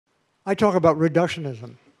I talk about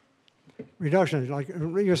reductionism. Reduction, like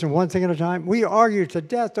using one thing at a time. We argue to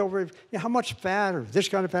death over how much fat or this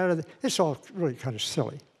kind of fat. It's all really kind of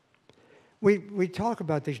silly. We talk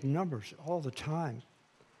about these numbers all the time.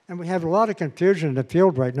 And we have a lot of confusion in the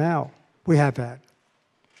field right now. We have that.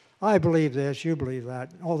 I believe this, you believe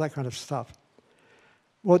that, all that kind of stuff.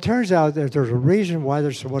 Well, it turns out that there's a reason why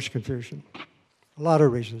there's so much confusion. A lot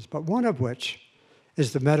of reasons, but one of which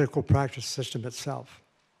is the medical practice system itself.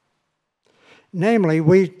 Namely,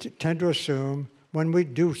 we tend to assume when we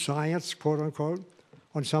do science, quote unquote,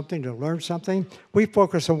 on something to learn something, we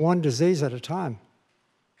focus on one disease at a time.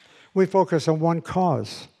 We focus on one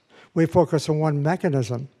cause. We focus on one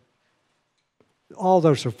mechanism. All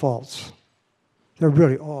those are false. They're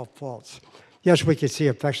really all false. Yes, we can see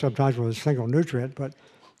effects sometimes with a single nutrient, but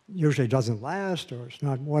usually it doesn't last or it's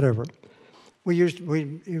not whatever. We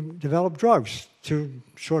develop drugs to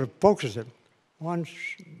sort of focus it. One,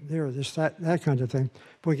 there, this, that kind of thing.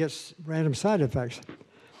 We get random side effects.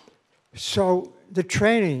 So the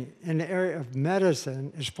training in the area of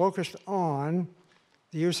medicine is focused on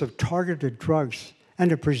the use of targeted drugs and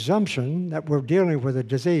the presumption that we're dealing with a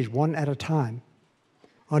disease one at a time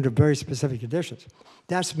under very specific conditions.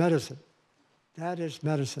 That's medicine. That is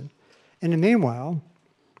medicine. In the meanwhile,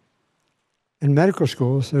 in medical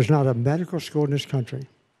schools, there's not a medical school in this country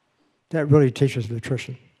that really teaches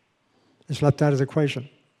nutrition. It's left out of the equation.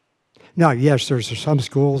 Now, yes, there's some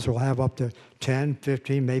schools that will have up to 10,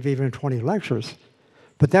 15, maybe even 20 lectures.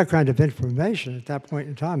 But that kind of information at that point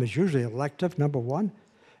in time is usually elective, number one.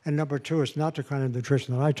 And number two, it's not the kind of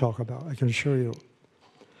nutrition that I talk about, I can assure you.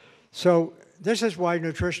 So this is why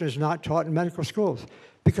nutrition is not taught in medical schools,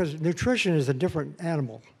 because nutrition is a different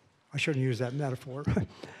animal. I shouldn't use that metaphor.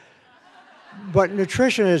 But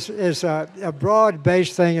nutrition is a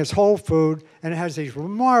broad-based thing. It's whole food, and it has these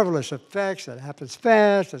marvelous effects. It happens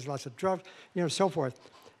fast. There's lots of drugs, so forth.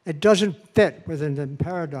 It doesn't fit within the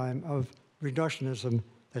paradigm of reductionism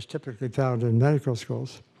that's typically found in medical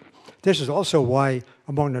schools. This is also why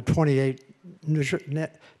among the 28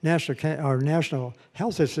 National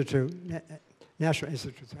Health Institute, National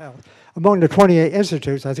Institutes of Health, among the 28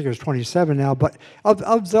 institutes, I think there's 27 now, but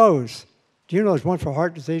of those, do you know there's one for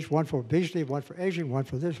heart disease, one for obesity, one for aging, one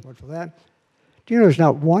for this, one for that? Do you know there's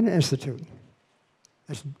not one institute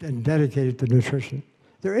that's been dedicated to nutrition?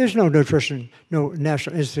 There is no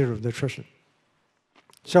National Institute of Nutrition.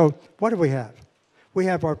 So what do we have? We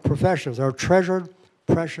have our professionals, our treasured,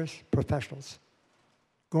 precious professionals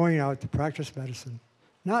going out to practice medicine.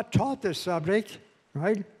 Not taught this subject,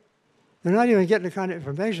 right? They're not even getting the kind of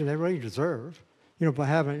information they really deserve, by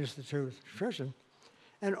having an Institute of Nutrition.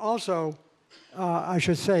 And also, I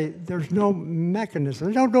should say, there's no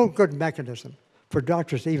mechanism, no good mechanism for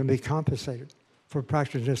doctors to even be compensated for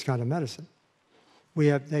practicing this kind of medicine.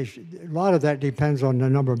 A lot of that depends on the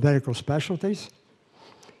number of medical specialties.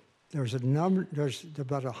 There's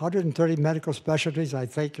about 130 medical specialties, I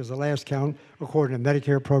think, is the last count, according to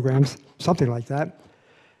Medicare programs, something like that.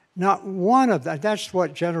 Not one of that, that's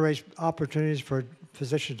what generates opportunities for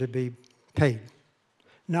physicians to be paid.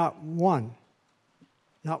 Not one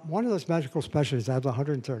of those medical specialties out of the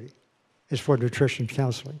 130 is for nutrition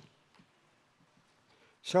counseling.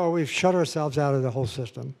 So we've shut ourselves out of the whole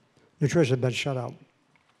system. Nutrition has been shut out.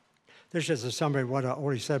 This is a summary of what I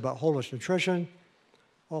already said about holistic nutrition.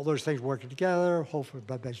 All those things working together, whole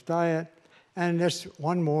food-based diet. And there's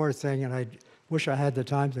one more thing, and I wish I had the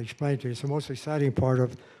time to explain to you. It's the most exciting part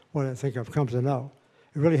of what I think I've come to know.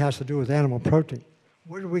 It really has to do with animal protein.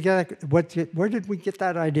 Where did we get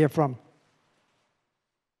that idea from?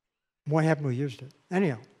 Why haven't we used it?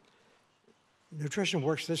 Anyhow, nutrition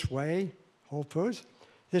works this way, whole foods.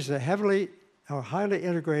 This is a highly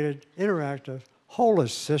integrated, interactive,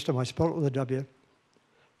 holist system, I spell it with a W,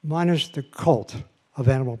 minus the cult of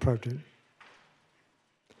animal protein.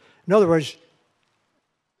 In other words,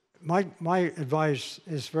 my advice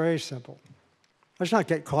is very simple. Let's not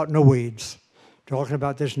get caught in the weeds, talking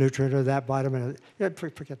about this nutrient or that vitamin.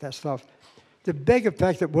 Forget that stuff. The big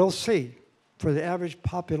effect that we'll see for the average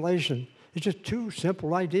population is just two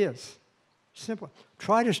simple ideas. Simple.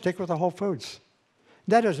 Try to stick with the whole foods.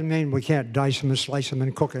 That doesn't mean we can't dice them and slice them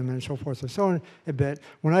and cook them and so forth and so on a bit.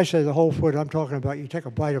 When I say the whole food, I'm talking about you take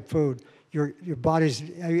a bite of food, your body's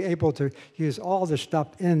able to use all the stuff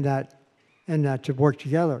in that to work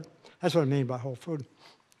together. That's what I mean by whole food.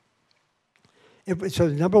 So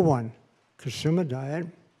number one, consume a diet,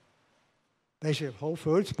 basically of whole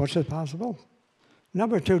foods, as much as possible.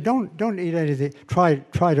 Number two, don't eat anything. Try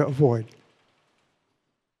to avoid.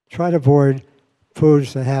 Try to avoid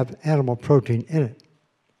foods that have animal protein in it.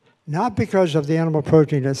 Not because of the animal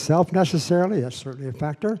protein itself necessarily, that's certainly a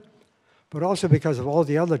factor, but also because of all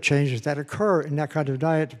the other changes that occur in that kind of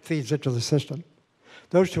diet that feeds into the system.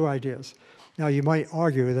 Those two ideas. Now, you might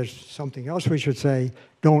argue there's something else we should say,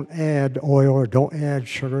 don't add oil or don't add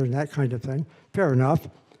sugar and that kind of thing. Fair enough.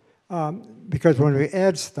 Because when we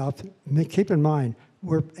add stuff, keep in mind,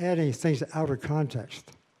 we're adding things out of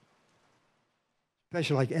context,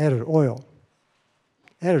 especially like added oil.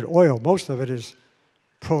 Added oil, most of it is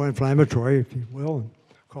pro-inflammatory, if you will, and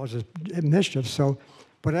causes mischief. So,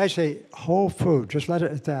 but I say whole food, just let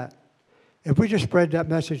it at that. If we just spread that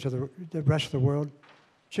message to the rest of the world,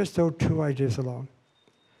 just those two ideas alone,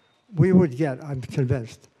 we would get, I'm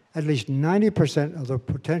convinced, at least 90% of the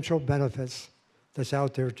potential benefits that's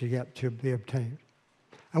out there to be obtained.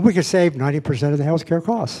 And we could save 90% of the healthcare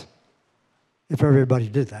costs if everybody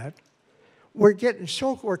did that. We're getting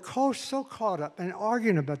so caught up in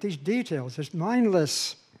arguing about these details. It's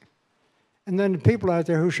mindless. And then the people out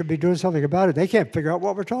there who should be doing something about it, they can't figure out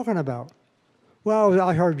what we're talking about. Well,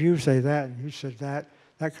 I heard you say that, and you said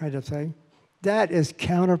that kind of thing. That is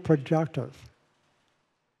counterproductive.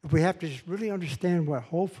 If we have to just really understand what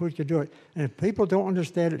whole food can do it, and if people don't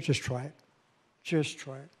understand it, just try it. Just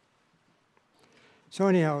try it. So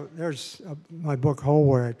anyhow, there's my book, Whole,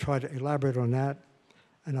 where I try to elaborate on that.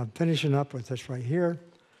 And I'm finishing up with this right here.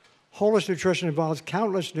 Holistic nutrition involves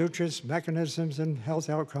countless nutrients, mechanisms, and health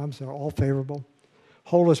outcomes that are all favorable.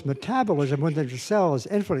 Holistic metabolism within the cell is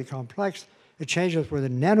infinitely complex. It changes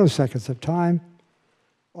within nanoseconds of time,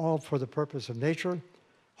 all for the purpose of nature.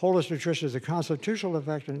 Holistic nutrition is a constitutional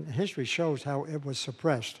effect, and history shows how it was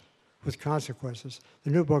suppressed with consequences.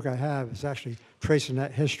 The new book I have is actually tracing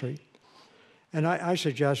that history. And I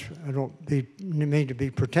suggest, I don't mean to be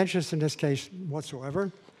pretentious in this case whatsoever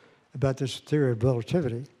about this theory of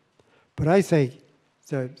relativity, but I think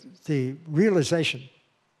that the realization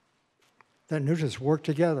that nutrients work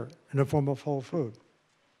together in the form of whole food,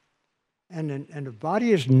 and the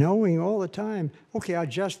body is knowing all the time, okay, I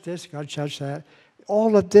adjust this, I adjust that.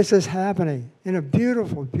 All of this is happening in a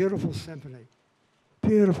beautiful, beautiful symphony.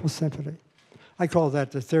 Beautiful symphony. I call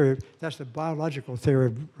that the theory, that's the biological theory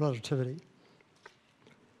of relativity.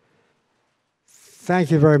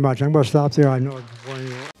 Thank you very much. I'm going to stop there. I know I'm boring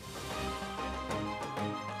you.